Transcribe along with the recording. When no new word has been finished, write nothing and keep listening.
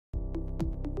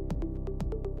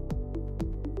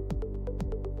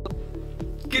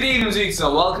Good evening, Zooks,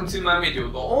 and welcome to my video,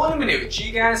 the only minute which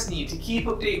you guys need to keep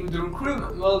updated with the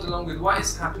recruitment world along with what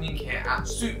is happening here at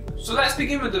Zook. So let's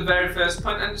begin with the very first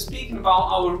point, and speaking about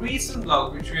our recent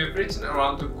blog which we have written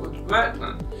around the good work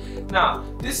plan. Now,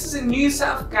 this is a new set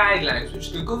of guidelines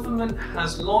which the government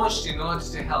has launched in order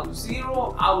to help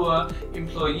zero-hour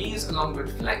employees along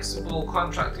with flexible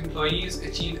contract employees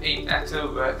achieve a better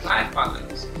work-life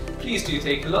balance. Please do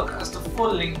take a look, as the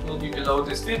full link will be below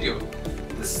this video.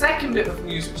 The second bit of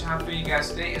news which I have for you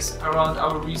guys today is around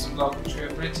our recent blog which we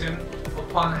have written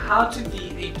upon how to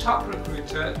be a top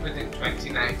recruiter within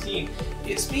 2019.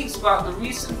 It speaks about the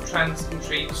recent trends and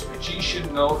traits which you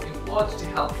should know in order to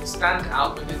help you stand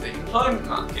out within the employment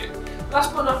market.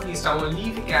 Last but not least, I want to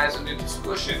leave you guys on the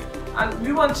discussion, and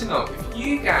we want to know if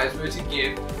you guys were to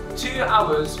give 2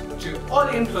 hours to all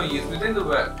the employees within the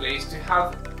workplace to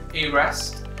have a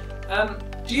rest,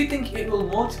 do you think it will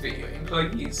motivate your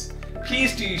employees?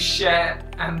 Please do share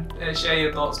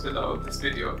your thoughts below this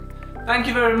video. Thank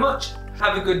you very much.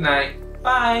 Have a good night.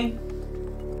 Bye.